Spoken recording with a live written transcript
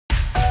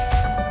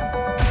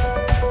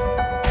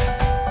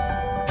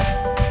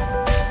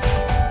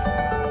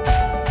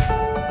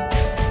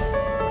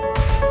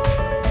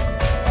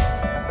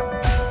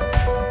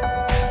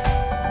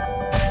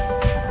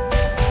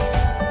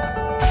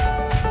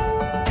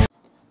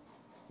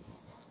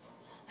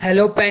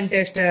Hello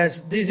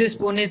Pentesters, this is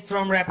Puneet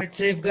from Rapid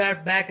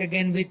Safeguard back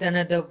again with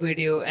another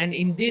video, and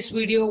in this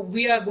video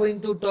we are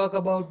going to talk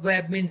about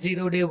Webmin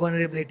 0-day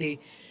vulnerability.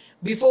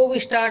 Before we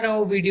start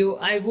our video,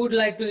 I would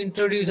like to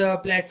introduce our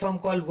platform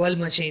called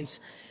Vulnmachines.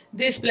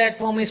 This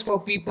platform is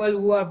for people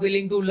who are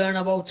willing to learn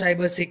about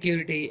cyber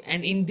security,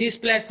 and in this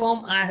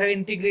platform I have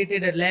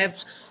integrated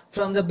labs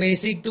from the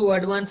basic to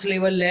advanced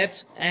level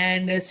labs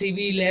and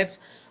CVE labs.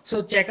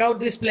 So check out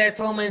this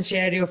platform and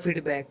share your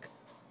feedback.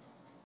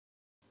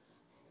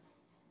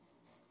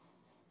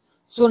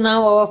 So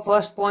now our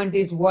first point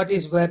is, what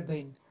is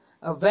Webmin?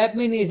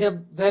 Webmin is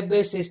a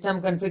web-based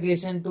system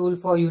configuration tool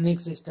for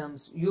Unix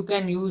systems. You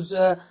can use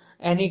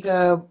any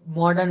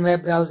modern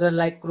web browser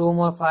like Chrome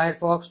or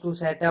Firefox to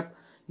set up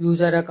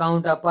user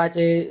account,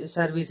 Apache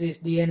services,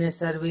 DNS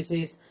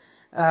services,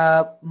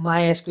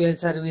 MySQL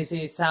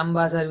services,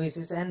 Samba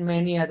services, and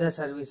many other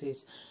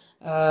services.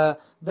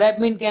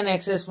 Webmin can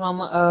access from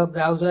a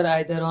browser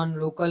either on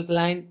local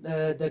client,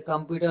 the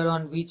computer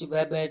on which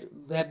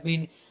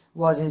Webmin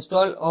was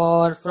installed,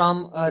 or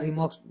from a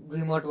remote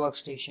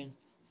workstation.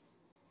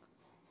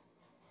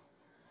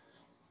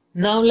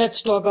 Now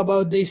let's talk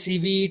about the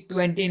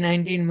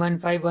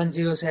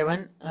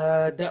CVE-2019-15107.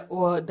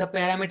 The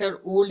parameter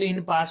old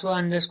in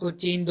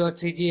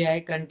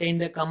passwd_change.cgi contain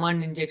the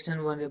command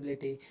injection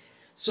vulnerability.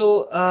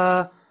 So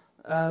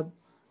the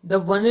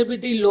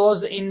vulnerability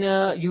laws in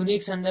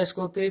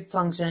unix_crypt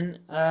function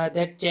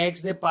that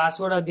checks the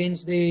password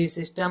against the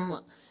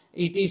system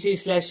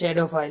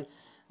etc/shadow file.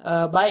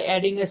 By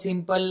adding a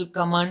simple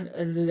command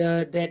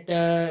that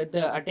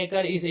the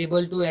attacker is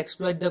able to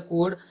exploit the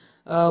code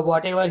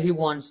whatever he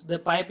wants. The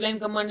pipeline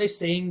command is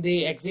saying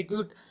they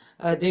execute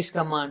this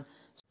command.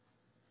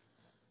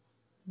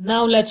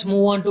 Now let's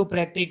move on to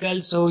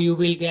practical, so you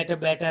will get a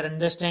better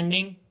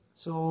understanding.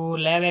 So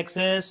lab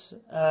access,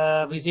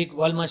 visit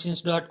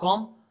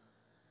vulnmachines.com,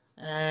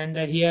 and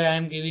here I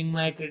am giving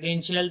my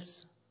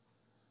credentials,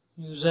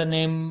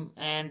 username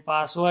and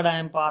password I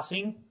am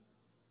passing.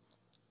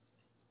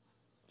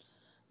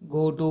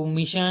 Go to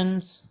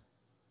missions,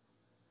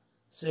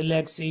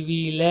 select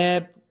CVE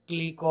lab,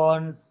 click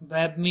on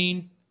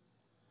Webmin.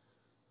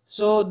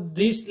 So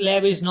this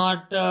lab is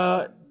not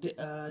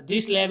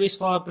this lab is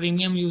for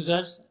premium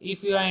users.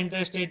 If you are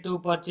interested to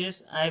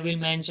purchase, I will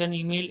mention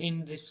email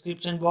in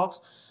description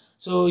box,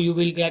 so you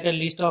will get a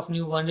list of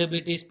new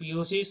vulnerabilities,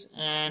 PoCs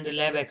and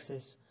lab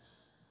access.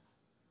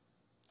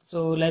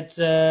 So let's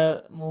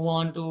move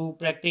on to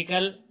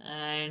practical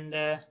and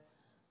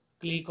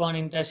click on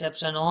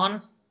interception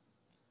on.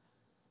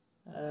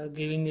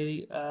 Giving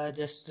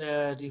just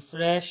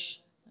refresh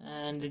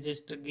and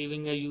just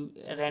giving a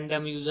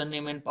random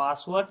username and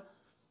password.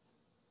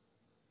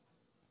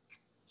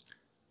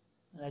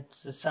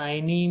 Let's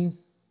sign in.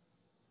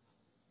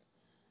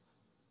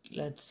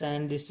 Let's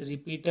send this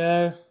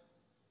repeater.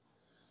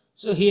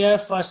 So here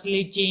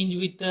firstly change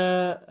with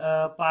the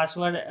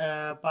password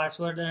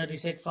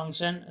reset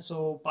function.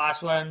 So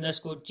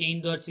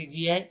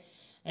passwd_change.cgi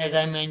as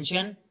I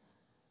mentioned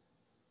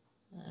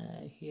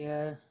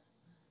here.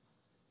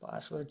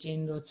 Password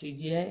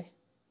change.cgi,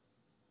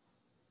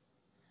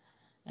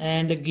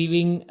 and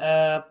giving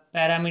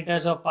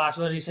parameters of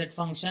password reset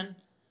function,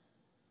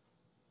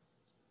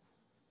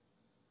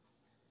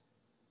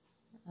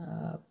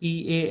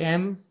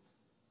 PAM,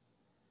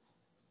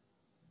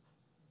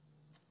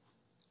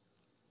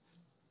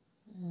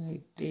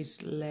 it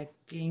is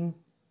lacking,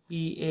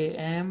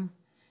 PAM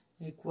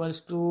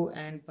equals to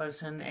and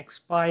person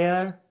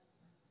expire.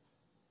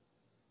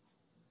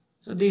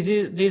 So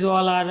these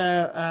all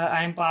are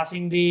I am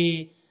passing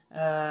the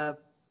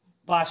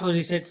password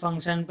reset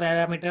function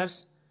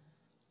parameters.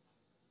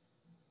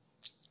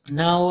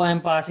 Now I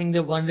am passing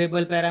the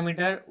vulnerable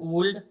parameter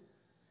old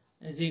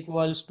is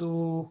equals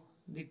to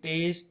the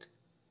test,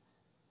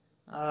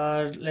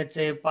 let's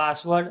say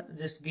password,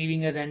 just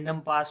giving a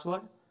random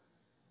password,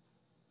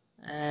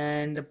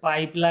 and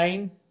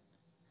pipeline,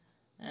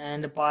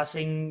 and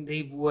passing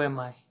the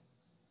whoami.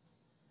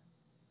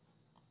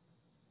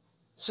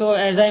 So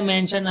as I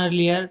mentioned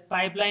earlier,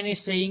 pipeline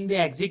is saying they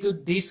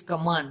execute this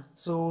command.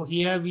 So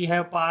here we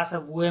have passed a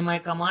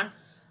whoami command.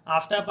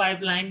 After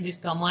pipeline, this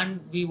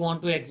command we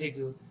want to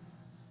execute.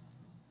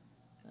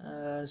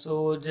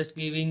 So just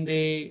giving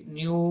the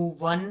new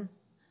one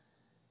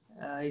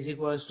is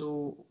equals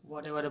to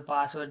whatever the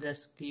password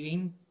just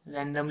giving,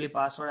 randomly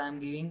password I am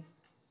giving.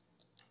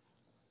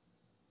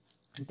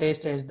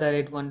 Test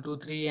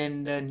 @123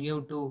 and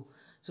new 2.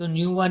 So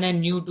new 1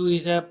 and new 2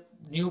 is a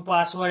new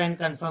password and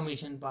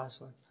confirmation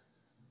password,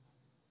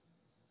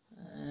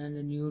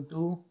 and new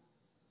 2,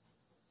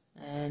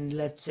 and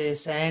let's say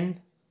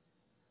send.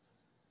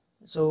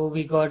 So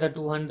we got a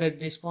 200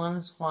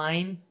 response,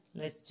 fine.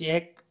 Let's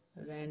check,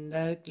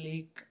 render,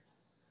 click.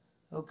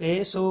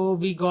 Okay, so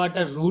we got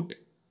a root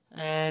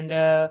and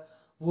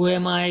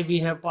whoami we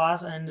have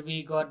passed, and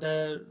we got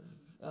the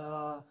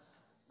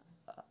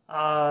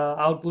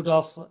output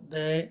of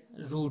the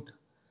root.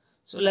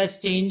 So let's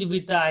change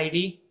with the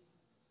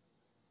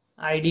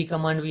ID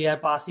command we are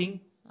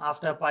passing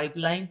after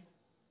pipeline.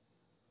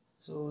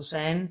 So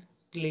send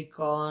click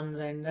on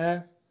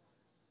render.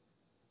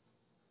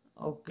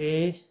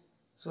 Okay,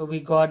 so we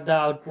got the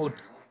output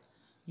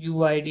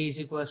UID is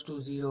equals to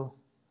 0.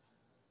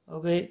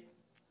 Okay,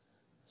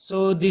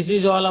 so this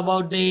is all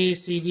about the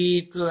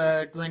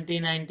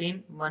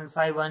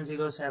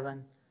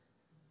CVE-2019-15107.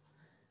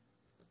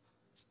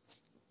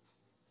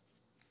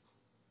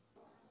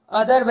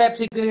 Other web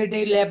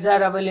security labs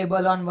are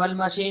available on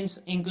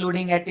Vulnmachines,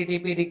 including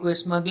HTTP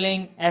request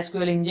smuggling,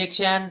 SQL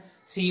injection,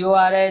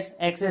 CORS,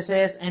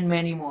 XSS, and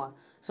many more.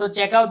 So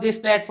check out this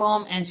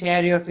platform and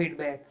share your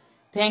feedback.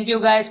 Thank you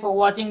guys for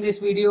watching this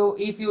video.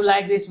 If you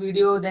like this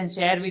video, then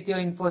share with your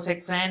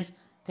InfoSec friends.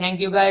 Thank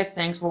you guys.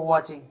 Thanks for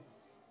watching.